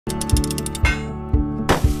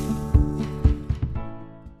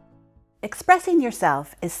Expressing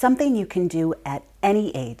yourself is something you can do at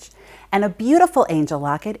any age, and a beautiful angel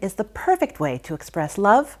locket is the perfect way to express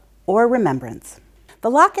love or remembrance.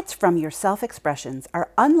 The lockets from your self-expressions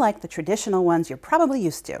are unlike the traditional ones you're probably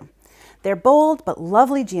used to. They're bold but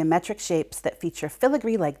lovely geometric shapes that feature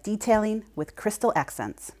filigree-like detailing with crystal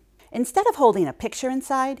accents. Instead of holding a picture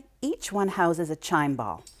inside, each one houses a chime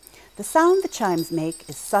ball. The sound the chimes make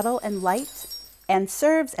is subtle and light, and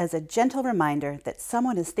serves as a gentle reminder that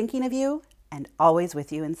someone is thinking of you and always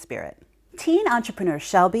with you in spirit. Teen entrepreneur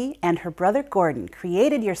Shelby and her brother Gordon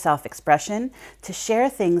created your self-expression to share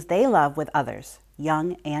things they love with others,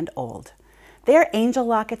 young and old. Their angel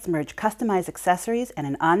lockets merge customized accessories and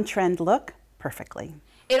an on-trend look perfectly.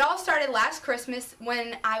 It all started last Christmas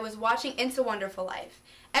when I was watching It's a Wonderful Life.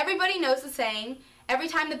 Everybody knows the saying, every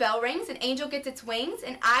time the bell rings, an angel gets its wings,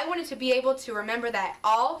 and I wanted to be able to remember that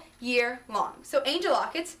all year long. So angel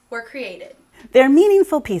lockets were created. They're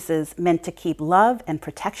meaningful pieces meant to keep love and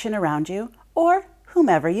protection around you, or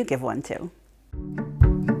whomever you give one to.